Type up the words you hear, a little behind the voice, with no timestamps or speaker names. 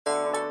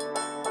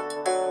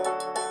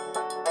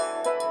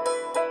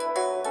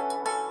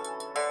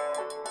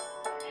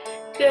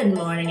Good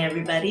morning,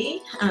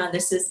 everybody.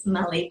 This is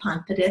Malay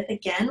Panpadith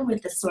again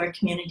with the SOAR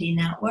Community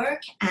Network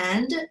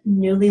and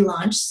newly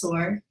launched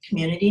SOAR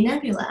Community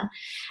Nebula.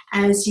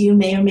 As you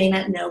may or may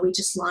not know, we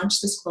just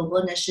launched this global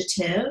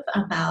initiative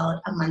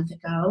about a month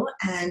ago,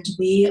 and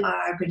we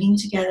are bringing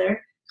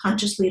together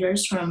conscious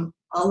leaders from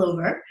all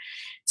over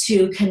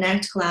to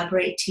connect,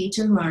 collaborate, teach,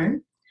 and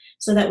learn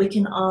so that we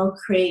can all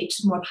create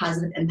more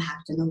positive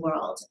impact in the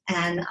world.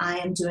 And I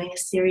am doing a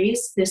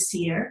series this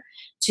year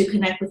to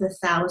connect with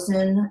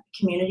 1,000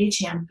 community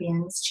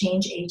champions,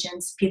 change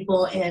agents,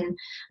 people in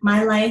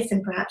my life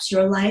and perhaps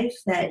your life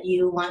that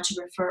you want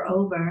to refer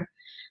over,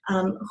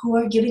 who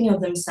are giving of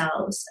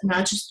themselves,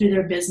 not just through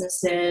their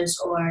businesses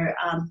or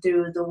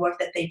through the work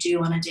that they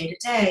do on a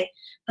day-to-day,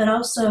 but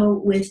also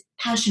with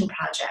passion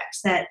projects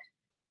that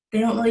they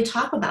don't really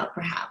talk about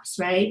perhaps,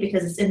 right?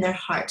 Because it's in their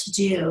heart to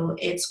do.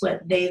 It's what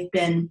they've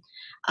been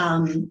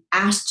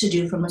asked to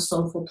do from a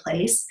soulful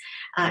place.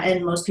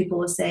 And most people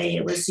will say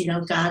it was,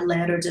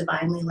 God-led or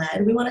divinely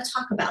led. We want to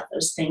talk about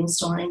those things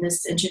during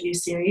this interview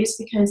series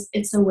because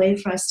it's a way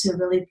for us to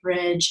really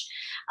bridge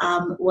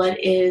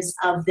what is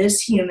of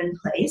this human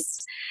place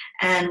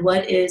and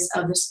what is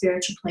of the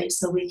spiritual place,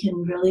 so we can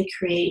really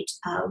create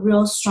a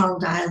real strong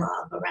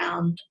dialogue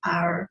around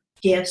our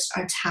gifts,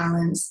 our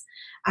talents,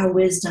 our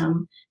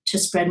wisdom, to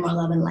spread more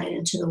love and light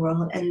into the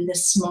world. And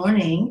this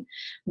morning,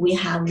 we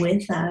have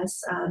with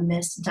us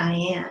Miss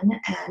Diane,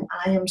 and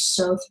I am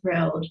so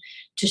thrilled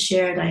to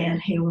share Diane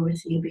Hayward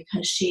with you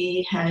because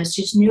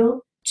she's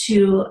new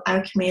to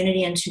our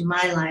community and to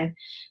my life,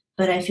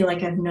 but I feel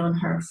like I've known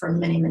her for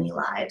many, many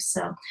lives.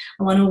 So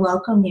I want to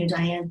welcome you,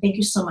 Diane. Thank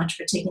you so much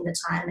for taking the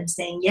time and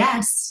saying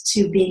yes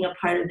to being a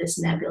part of this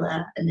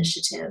Nebula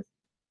initiative.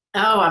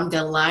 Oh, I'm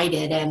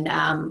delighted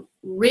and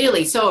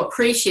really so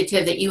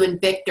appreciative that you and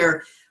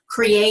Victor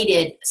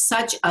created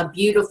such a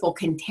beautiful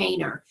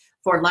container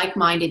for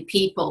like-minded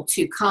people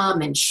to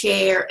come and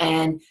share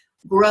and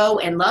grow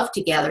and love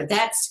together.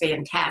 That's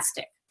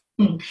fantastic.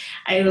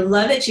 I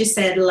love that you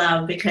said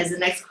love, because the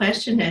next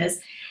question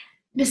is,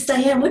 Miss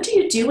Diane, what do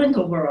you do in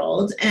the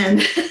world?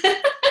 And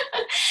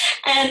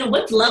and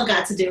what's love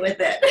got to do with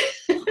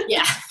it?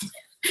 Yeah.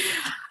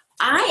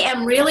 I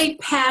am really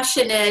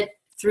passionate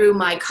through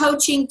my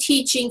coaching,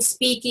 teaching,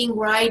 speaking,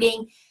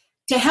 writing,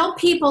 to help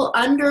people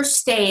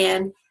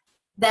understand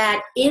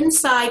that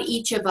inside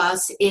each of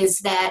us is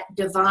that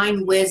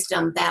divine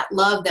wisdom, that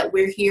love that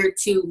we're here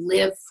to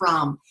live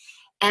from.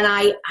 And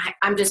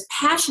I'm just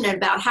passionate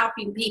about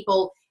helping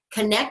people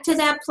connect to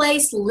that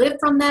place, live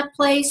from that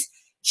place,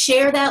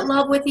 share that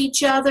love with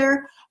each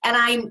other.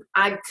 And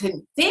I'm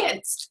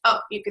convinced,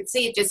 you can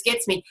see it just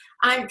gets me,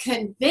 I'm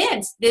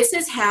convinced this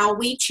is how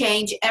we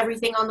change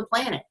everything on the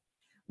planet.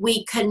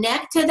 We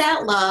connect to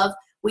that love,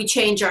 we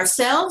change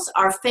ourselves,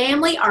 our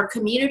family, our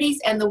communities,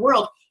 and the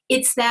world.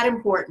 It's that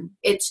important.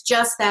 It's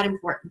just that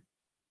important.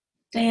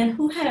 Diane,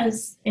 who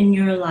has in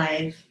your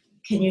life,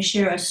 can you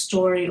share a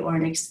story or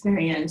an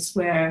experience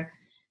where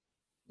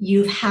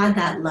you've had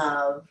that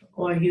love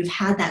or you've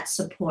had that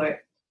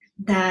support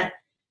that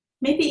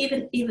maybe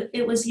even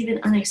it was even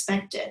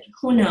unexpected?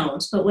 Who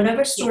knows? But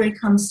whatever story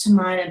comes to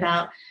mind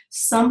about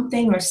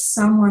something or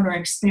someone or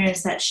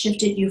experience that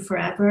shifted you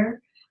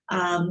forever,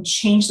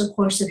 changed the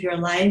course of your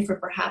life, or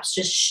perhaps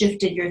just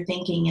shifted your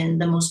thinking in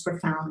the most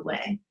profound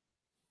way.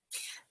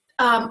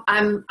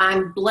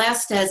 I'm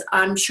blessed, as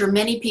I'm sure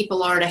many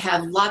people are, to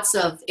have lots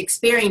of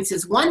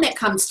experiences. One that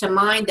comes to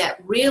mind that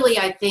really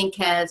I think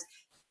has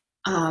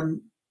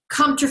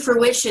come to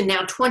fruition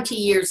now 20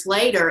 years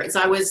later is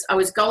I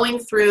was going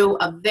through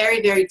a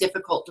very, very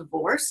difficult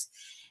divorce.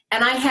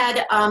 And I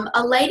had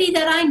a lady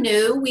that I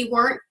knew. We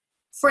weren't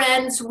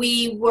friends.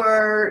 We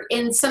were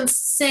in some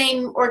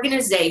same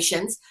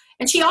organizations.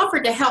 And she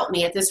offered to help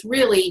me at this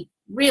really,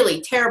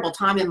 really terrible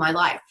time in my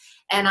life.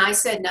 And I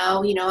said,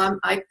 no,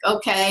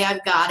 okay,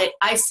 I've got it.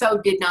 I so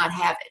did not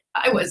have it.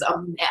 I was a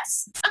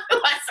mess. I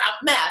was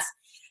a mess.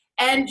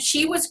 And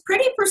she was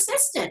pretty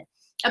persistent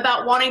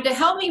about wanting to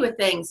help me with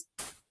things.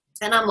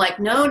 And I'm like,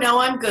 no,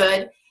 I'm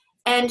good.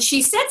 And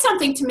she said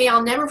something to me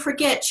I'll never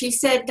forget. She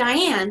said,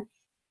 Diane,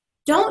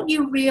 don't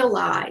you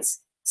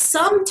realize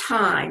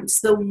sometimes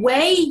the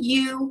way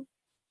you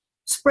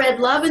spread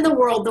love in the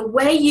world, the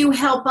way you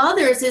help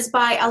others is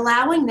by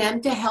allowing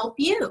them to help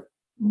you?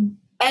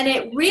 And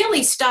it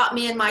really stopped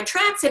me in my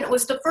tracks. And it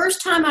was the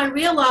first time I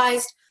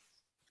realized,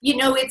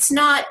 it's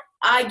not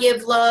I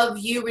give love,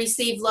 you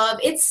receive love.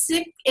 It's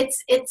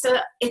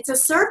a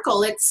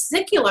circle. It's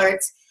circular.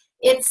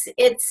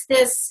 It's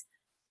this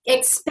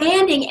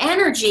expanding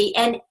energy.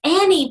 And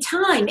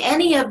anytime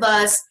any of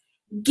us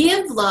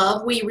give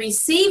love, we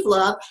receive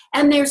love,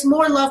 and there's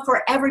more love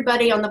for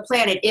everybody on the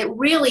planet. It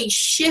really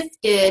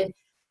shifted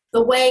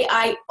the way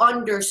I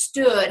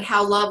understood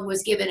how love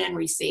was given and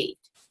received.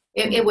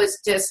 It was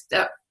just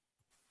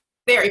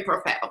very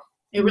profound.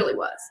 It really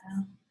was.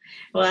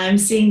 Well, I'm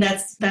seeing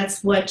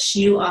that's what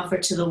you offer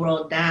to the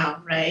world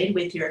now, right?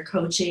 With your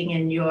coaching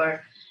and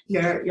your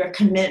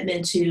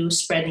commitment to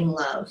spreading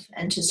love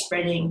and to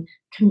spreading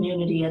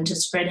community and to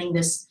spreading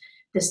this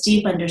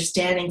deep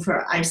understanding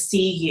for I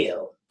see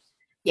you.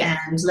 Yeah.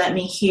 and let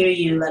me hear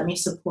you, let me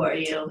support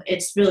you.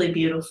 It's really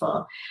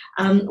beautiful.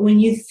 When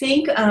you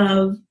think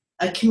of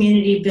a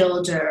community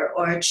builder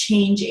or a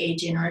change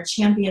agent or a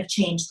champion of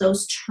change,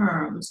 those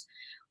terms,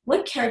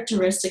 what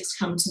characteristics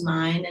come to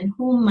mind, and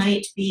who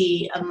might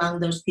be among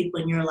those people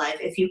in your life?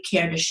 If you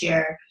care to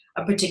share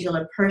a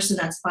particular person,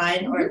 that's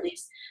fine, or at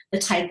least the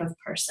type of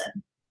person.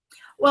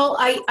 Well,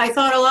 I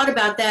thought a lot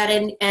about that,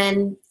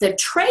 and the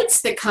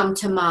traits that come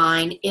to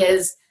mind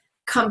is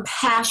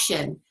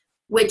compassion,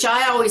 which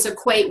I always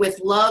equate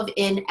with love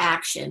in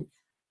action,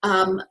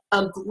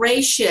 a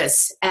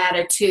gracious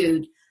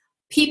attitude,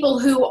 people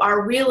who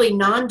are really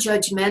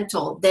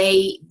non-judgmental.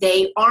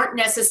 They aren't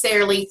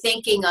necessarily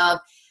thinking of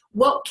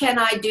what can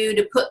I do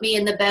to put me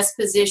in the best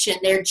position.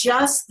 They're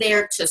just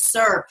there to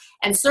serve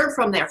and serve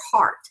from their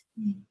heart.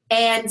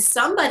 And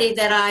somebody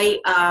that I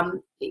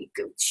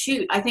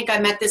think I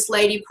met this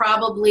lady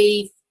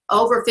probably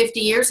over 50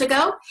 years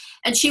ago,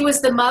 and she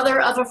was the mother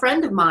of a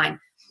friend of mine.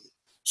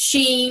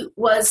 She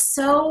was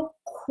so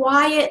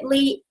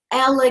quietly,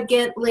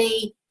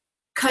 elegantly,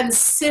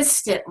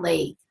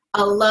 consistently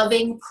a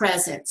loving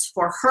presence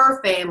for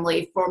her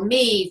family, for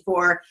me,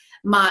 for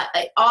my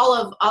all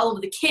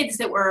of the kids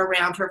that were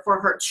around her, for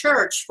her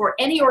church, for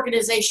any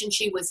organization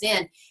she was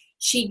in.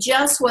 She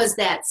just was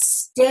that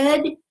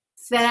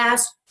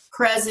steadfast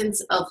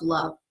presence of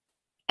love.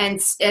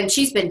 And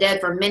she's been dead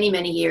for many,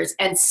 many years.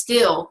 And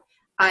still,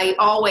 I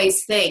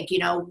always think,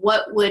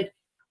 what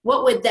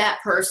would that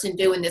person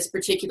do in this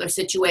particular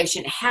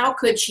situation? How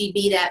could she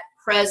be that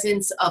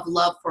presence of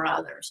love for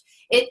others?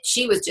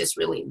 She was just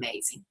really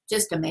amazing,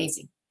 just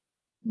amazing.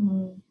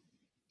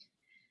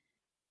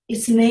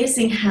 It's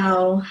amazing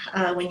how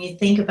when you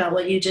think about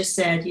what you just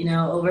said,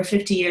 over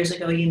 50 years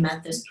ago, you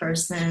met this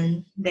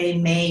person, they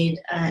made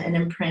an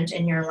imprint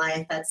in your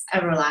life that's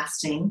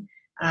everlasting.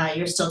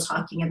 You're still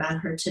talking about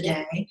her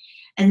today.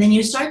 And then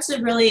you start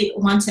to really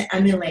want to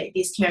emulate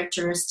these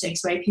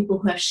characteristics, right? People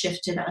who have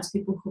shifted us,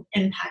 people who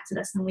impacted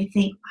us. And we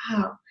think,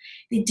 wow,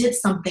 they did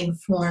something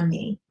for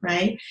me,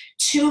 right?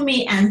 To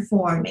me and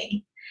for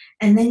me.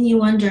 And then you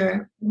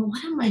wonder, well,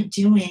 what am I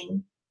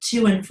doing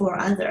to and for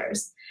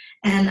others?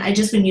 And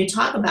when you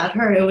talk about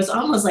her, it was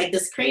almost like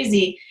this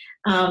crazy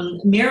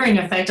mirroring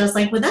effect. I was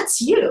like, well,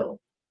 that's you.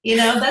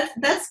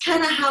 That's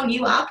kind of how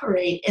you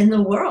operate in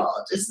the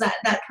world. Is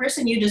that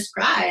person you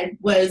described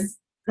was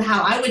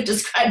how I would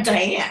describe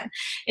Diane.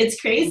 It's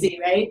crazy,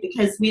 right?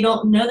 Because we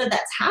don't know that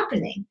that's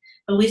happening,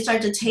 but we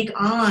start to take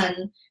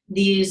on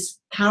these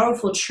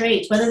powerful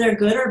traits, whether they're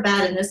good or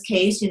bad. In this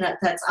case,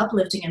 that's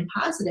uplifting and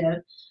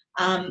positive,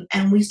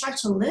 and we start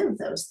to live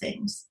those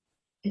things.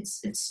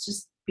 It's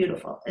just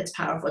beautiful. It's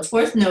powerful. It's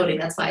worth noting.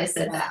 That's why I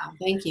said that.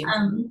 Thank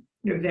you.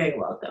 You're very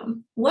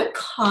welcome. What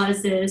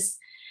causes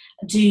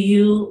do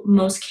you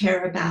most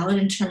care about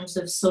in terms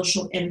of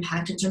social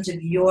impact, in terms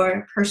of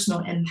your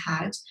personal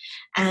impact?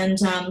 And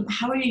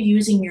how are you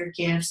using your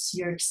gifts,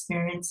 your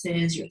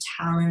experiences, your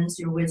talents,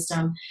 your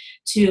wisdom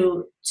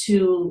to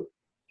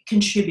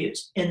contribute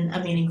in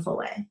a meaningful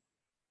way?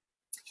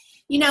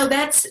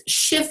 That's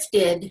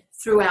shifted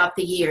throughout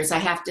the years, I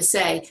have to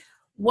say.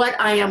 What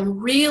I am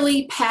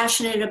really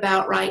passionate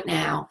about right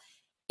now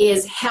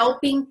is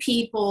helping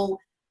people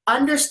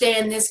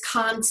understand this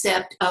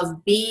concept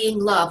of being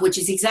love, which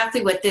is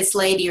exactly what this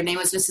lady, her name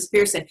was Mrs.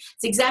 Pearson,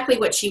 it's exactly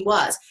what she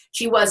was.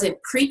 She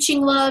wasn't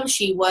preaching love.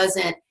 She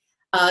wasn't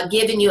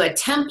giving you a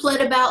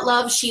template about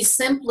love. She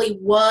simply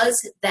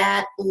was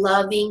that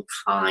loving,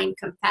 kind,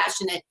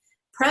 compassionate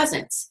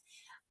presence.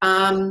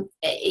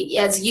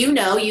 As you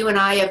know, you and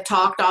I have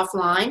talked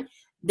offline,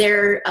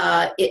 there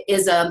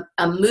is a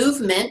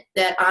movement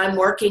that I'm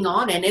working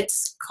on, and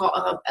it's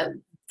called,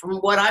 from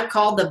what I've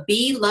called the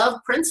Be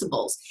Love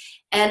Principles.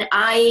 And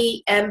I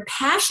am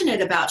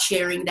passionate about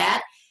sharing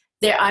that.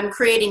 I'm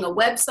creating a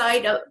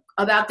website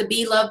about the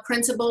Be Love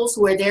Principles,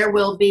 where there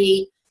will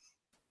be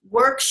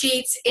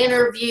worksheets,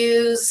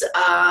 interviews,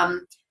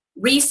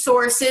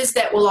 resources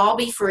that will all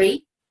be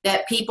free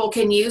that people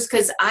can use,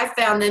 because I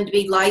found them to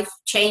be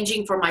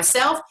life-changing for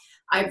myself.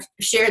 I've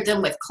shared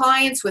them with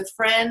clients, with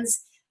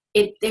friends.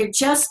 They're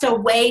just a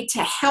way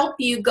to help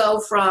you go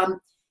from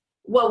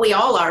what we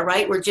all are,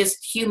 right? We're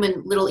just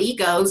human little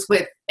egos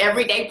with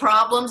everyday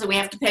problems, and we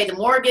have to pay the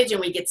mortgage,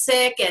 and we get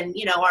sick, and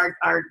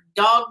our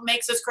dog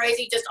makes us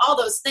crazy, just all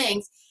those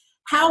things.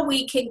 How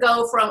we can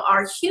go from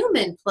our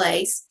human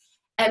place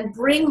and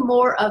bring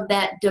more of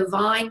that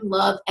divine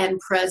love and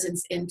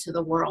presence into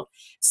the world.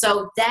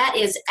 So that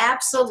is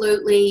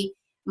absolutely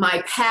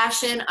my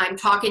passion. I'm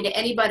talking to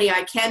anybody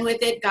I can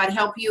with it. God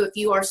help you if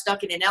you are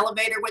stuck in an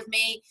elevator with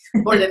me,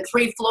 more than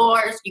 3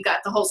 floors, you got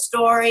the whole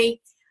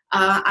story.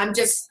 I'm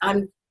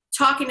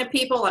talking to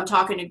people, I'm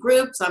talking to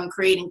groups, I'm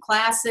creating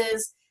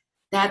classes.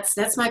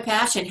 That's my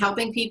passion,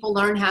 helping people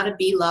learn how to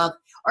be loved.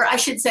 Or I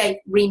should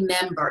say,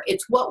 remember,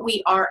 it's what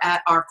we are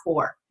at our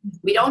core.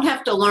 We don't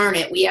have to learn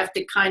it. We have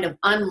to kind of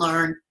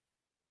unlearn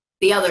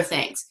the other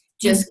things.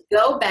 Just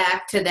go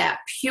back to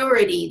that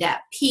purity,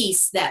 that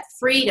peace, that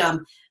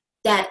freedom,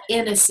 that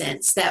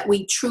innocence that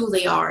we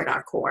truly are at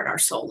our core, at our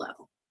soul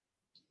level.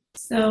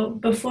 So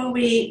before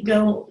we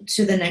go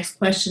to the next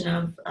question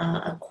of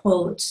a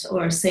quote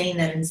or a saying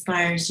that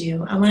inspires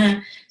you, I want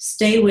to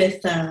stay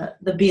with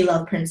the Be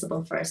Love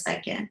principle for a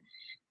second.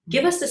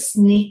 Give us a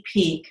sneak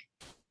peek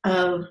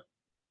of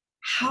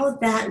how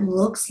that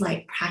looks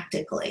like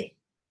practically,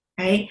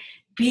 right?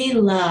 Be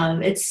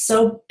love. It's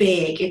so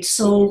big. It's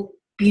so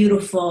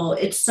beautiful.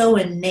 It's so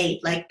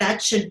innate. Like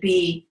that should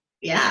be,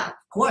 yeah, of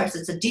course,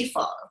 it's a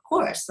default, of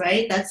course,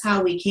 right? That's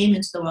how we came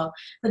into the world.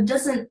 But it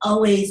doesn't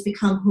always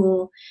become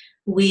who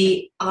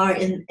we are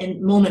in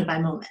moment by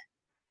moment.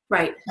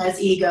 Right.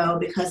 As ego,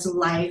 because of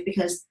life,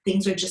 because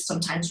things are just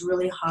sometimes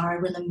really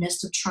hard. We're in the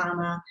midst of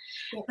trauma.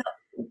 Yeah.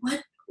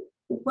 But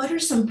what are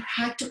some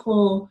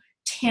practical,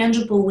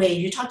 tangible ways?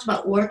 You talked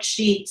about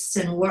worksheets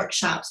and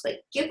workshops,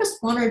 but give us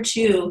one or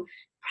two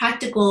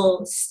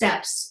practical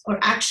steps or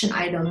action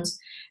items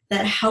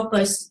that help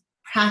us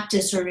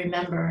practice or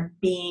remember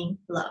being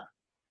love.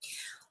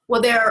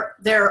 Well, there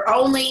are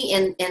only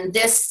in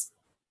this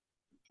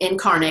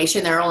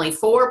incarnation, there are only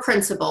 4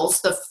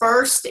 principles. The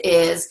first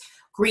is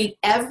greet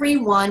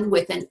everyone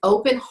with an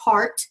open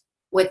heart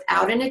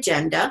without an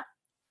agenda.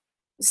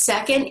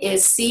 Second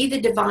is see the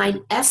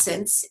divine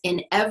essence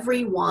in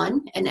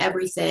everyone and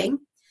everything.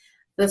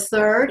 The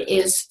third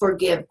is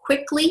forgive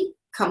quickly,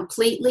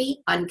 completely,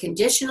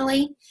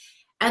 unconditionally.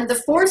 And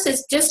the fourth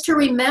is just to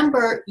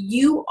remember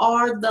you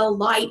are the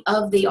light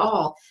of the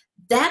all.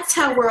 That's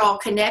how we're all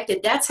connected.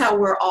 That's how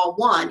we're all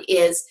one,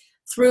 is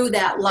through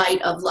that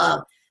light of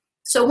love.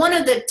 So one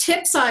of the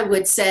tips I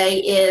would say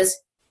is,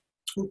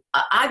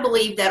 I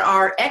believe that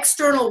our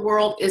external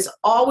world is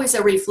always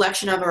a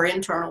reflection of our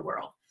internal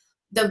world.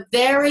 The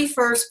very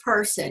first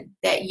person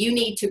that you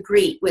need to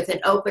greet with an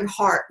open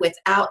heart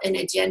without an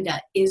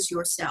agenda is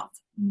yourself.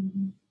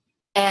 Mm-hmm.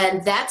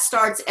 And that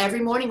starts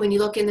every morning when you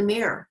look in the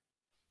mirror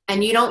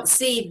and you don't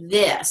see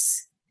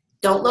this.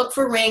 Don't look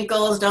for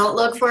wrinkles. Don't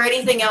look for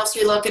anything else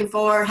you're looking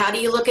for. How do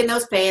you look in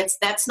those pants?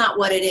 That's not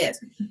what it is.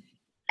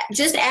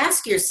 Just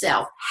ask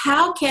yourself,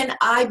 how can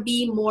I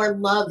be more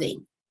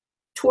loving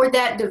toward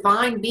that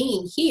divine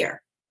being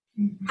here?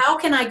 Mm-hmm. How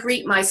can I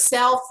greet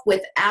myself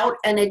without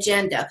an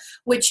agenda,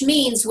 which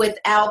means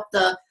without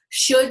the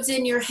shoulds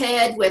in your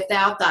head,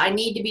 without the I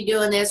need to be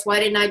doing this, why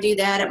didn't I do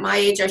that at my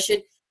age, I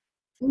should.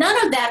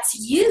 None of that's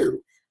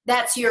you.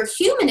 That's your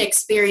human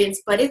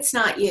experience, but it's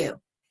not you.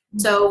 Mm-hmm.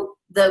 So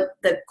the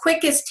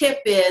quickest tip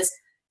is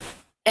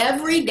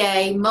every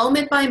day,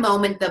 moment by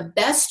moment, the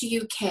best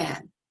you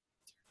can,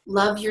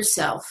 love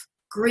yourself,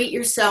 greet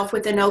yourself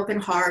with an open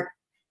heart,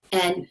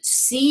 and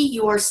see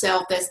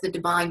yourself as the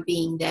divine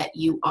being that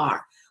you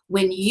are.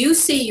 When you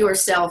see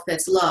yourself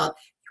as love,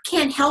 you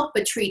can't help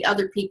but treat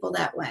other people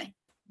that way.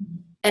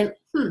 And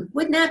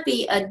wouldn't that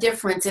be a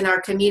difference in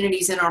our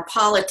communities, in our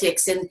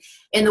politics, and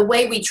in the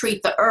way we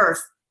treat the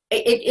earth?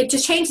 It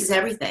just changes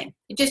everything.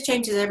 It just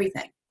changes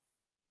everything.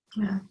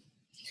 Yeah.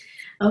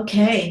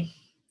 Okay.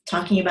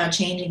 Talking about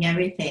changing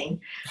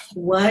everything.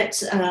 What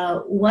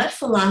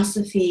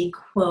philosophy,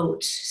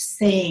 quote,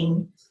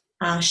 saying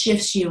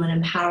shifts you and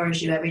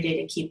empowers you every day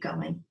to keep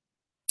going?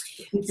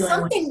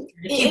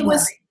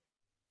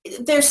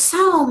 There's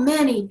so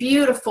many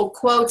beautiful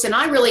quotes, and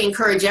I really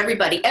encourage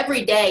everybody.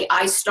 Every day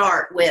I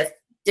start with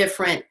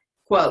different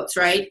quotes,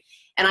 right?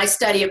 And I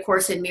study A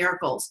Course in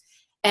Miracles.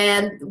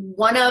 And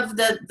one of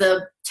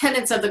the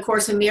tenets of the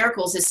Course in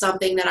Miracles is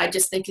something that I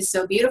just think is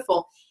so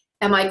beautiful.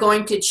 Am I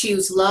going to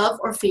choose love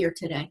or fear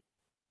today?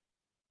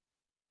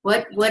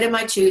 What am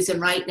I choosing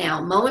right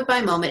now, moment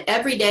by moment,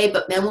 every day,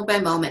 but moment by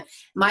moment?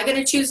 Am I going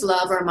to choose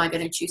love or am I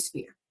going to choose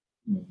fear?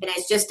 And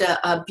it's just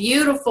a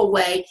beautiful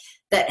way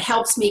that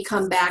helps me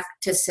come back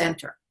to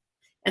center.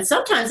 And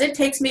sometimes it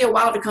takes me a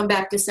while to come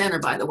back to center,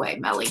 by the way,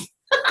 Melly.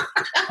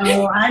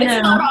 Oh, I know.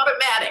 It's not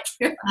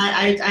automatic.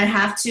 I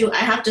have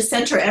to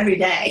center every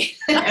day.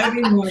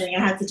 Every morning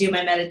I have to do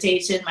my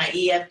meditation, my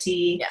EFT.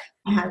 Yeah.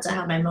 I have to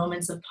have my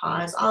moments of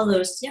pause, all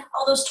those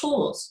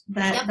tools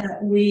that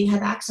we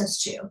have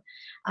access to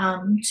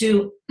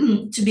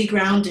be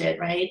grounded,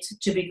 right?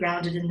 To be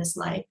grounded in this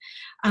life.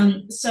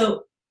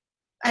 So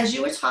as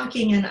you were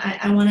talking, and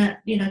I want to,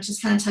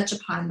 just kind of touch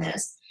upon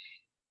this,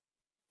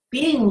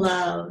 being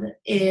love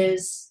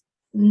is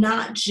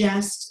not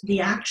just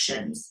the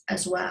actions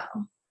as well.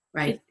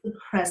 Right. It's the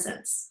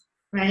presence,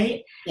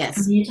 right? Yes.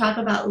 And you talk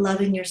about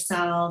loving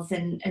yourself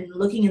and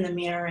looking in the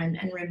mirror and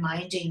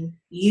reminding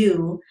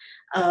you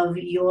of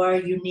your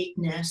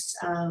uniqueness,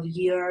 of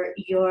your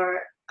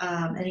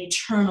an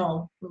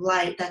eternal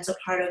light that's a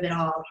part of it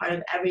all, part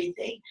of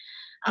everything.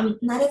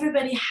 Not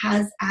everybody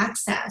has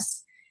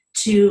access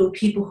to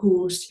people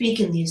who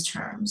speak in these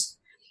terms.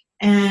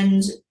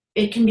 And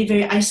it can be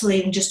very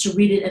isolating just to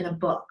read it in a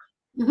book.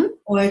 Mm-hmm.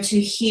 Or to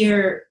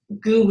hear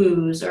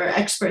gurus or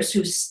experts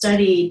who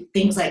study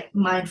things like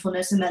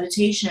mindfulness and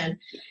meditation,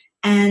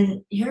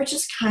 and you're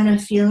just kind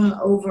of feeling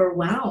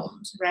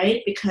overwhelmed,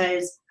 right?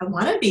 Because I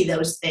want to be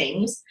those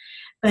things,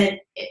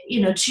 but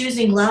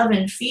choosing love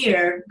and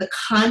fear, the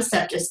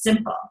concept is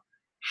simple.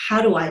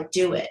 How do I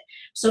do it?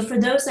 So for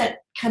those that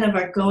kind of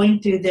are going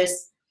through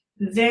this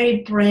very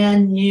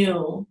brand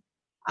new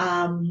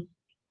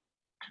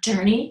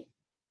journey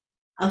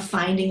of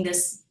finding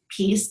this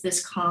peace,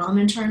 this calm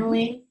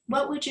internally,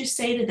 what would you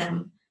say to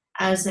them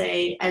as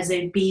a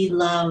be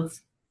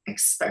love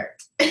expert,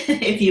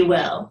 if you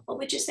will? What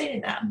would you say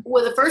to them?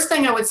 Well, the first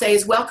thing I would say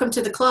is welcome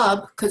to the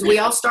club, because we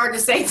all start in the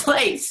same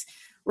place,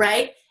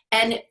 right?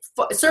 And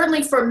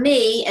certainly for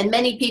me and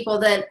many people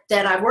that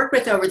I've worked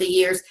with over the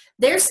years,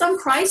 there's some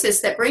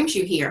crisis that brings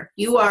you here.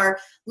 You are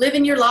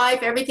living your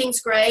life,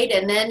 everything's great,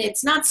 and then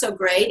it's not so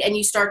great, and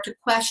you start to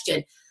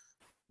question.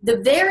 The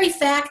very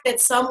fact that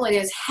someone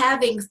is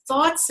having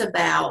thoughts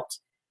about,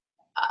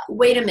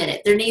 wait a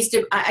minute, there needs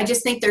to, I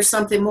just think there's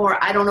something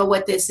more. I don't know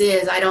what this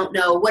is. I don't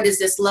know. What is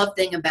this love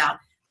thing about?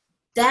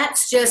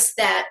 That's just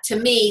that, to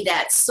me,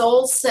 that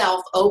soul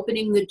self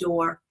opening the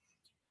door.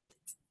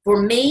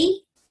 For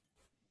me,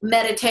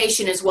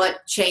 meditation is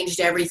what changed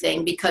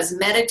everything, because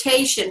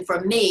meditation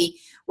for me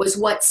was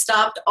what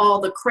stopped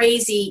all the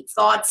crazy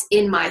thoughts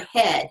in my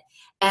head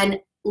and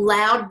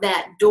allowed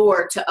that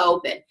door to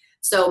open.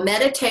 So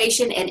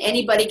meditation, and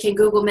anybody can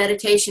Google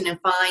meditation and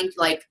find,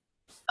 like,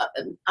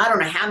 I don't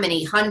know how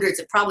many hundreds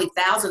of, probably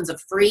thousands of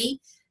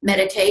free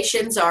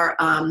meditations are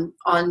on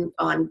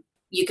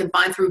you can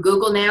find through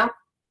Google now.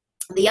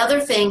 The other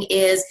thing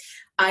is,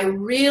 I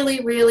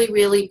really, really,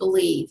 really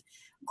believe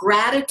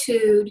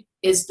gratitude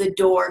is the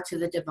door to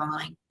the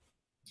divine.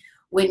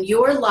 When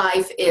your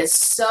life is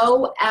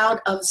so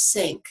out of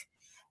sync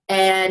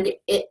and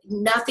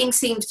nothing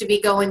seems to be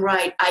going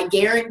right, I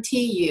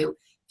guarantee you,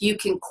 you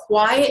can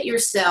quiet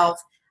yourself.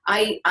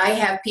 I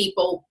have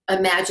people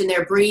imagine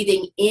they're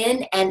breathing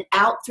in and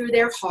out through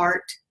their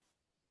heart,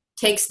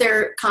 takes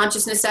their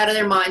consciousness out of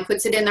their mind,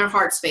 puts it in their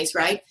heart space,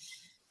 right?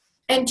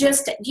 And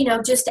just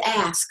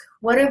ask,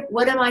 what do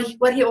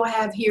I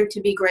have here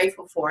to be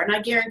grateful for? And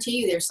I guarantee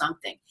you there's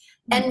something.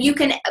 And you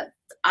can,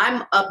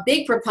 I'm a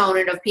big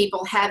proponent of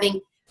people having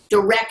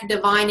direct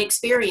divine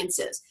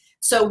experiences.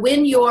 So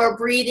when you're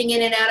breathing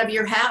in and out of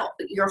your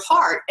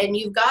heart, and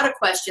you've got a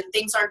question,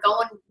 things aren't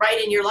going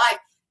right in your life,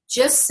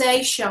 just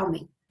say, show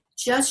me.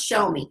 Just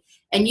show me.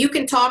 And you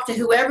can talk to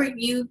whoever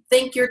you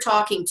think you're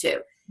talking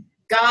to.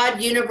 God,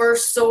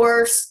 universe,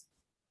 source,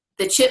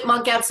 the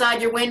chipmunk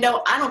outside your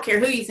window. I don't care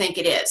who you think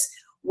it is.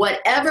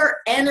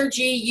 Whatever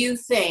energy you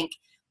think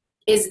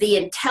is the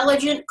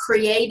intelligent,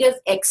 creative,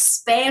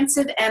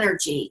 expansive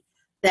energy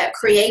that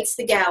creates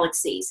the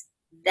galaxies.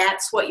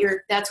 That's what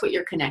you're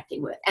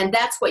connecting with. And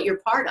that's what you're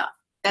part of.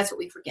 That's what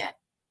we forget.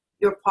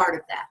 You're part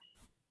of that.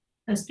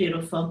 That's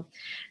beautiful.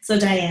 So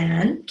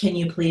Diane, can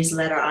you please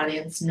let our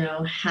audience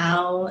know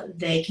how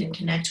they can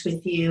connect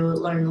with you,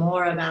 learn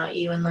more about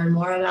you, and learn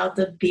more about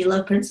the Be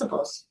Love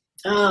principles?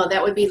 Oh,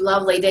 that would be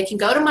lovely. They can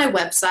go to my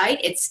website.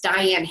 It's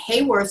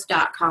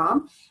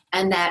DianeHayworth.com,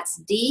 and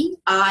that's DianeHayworth.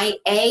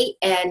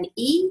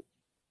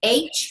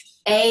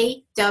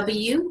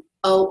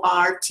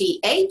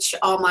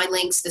 All my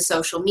links to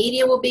social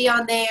media will be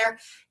on there.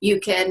 You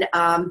can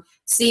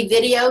see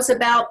videos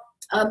about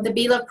the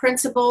Be Love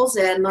principles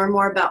and learn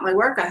more about my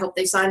work. I hope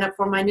they sign up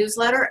for my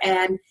newsletter,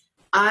 and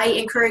I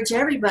encourage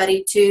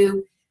everybody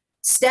to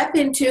step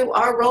into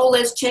our role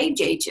as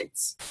change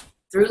agents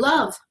through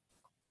love.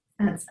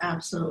 That's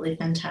absolutely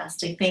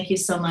fantastic. Thank you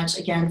so much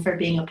again for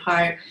being a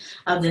part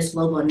of this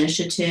global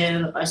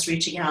initiative, us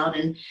reaching out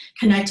and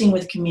connecting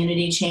with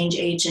community change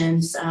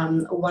agents,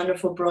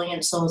 wonderful,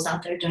 brilliant souls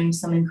out there doing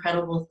some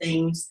incredible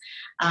things.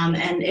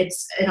 And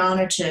it's an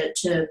honor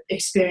to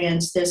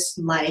experience this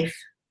life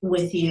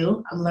with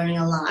you. I'm learning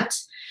a lot.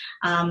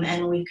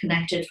 And we've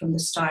connected from the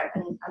start.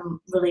 And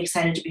I'm really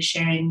excited to be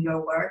sharing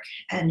your work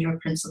and your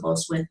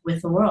principles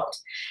with the world.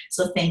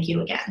 So thank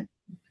you again.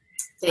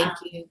 Thank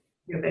you.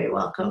 You're very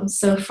welcome.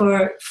 So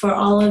for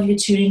all of you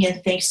tuning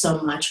in, thanks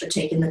so much for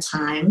taking the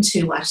time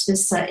to watch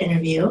this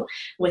interview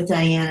with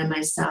Diane and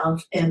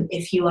myself. And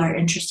if you are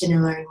interested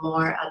in learning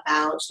more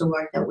about the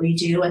work that we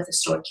do at the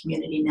SOAR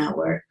Community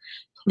Network,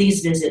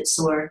 please visit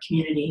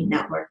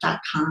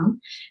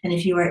SOARCommunityNetwork.com. And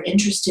if you are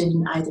interested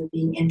in either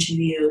being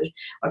interviewed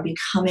or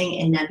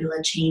becoming a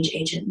Nebula Change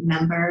Agent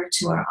member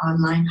to our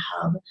online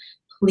hub,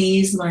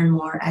 please learn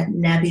more at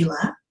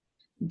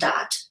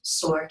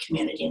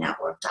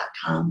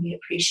nebula.soarcommunitynetwork.com. We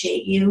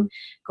appreciate you.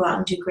 Go out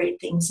and do great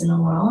things in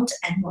the world,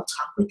 and we'll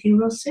talk with you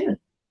real soon.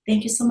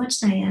 Thank you so much,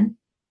 Diane.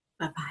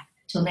 Bye-bye.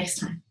 Till next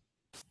time.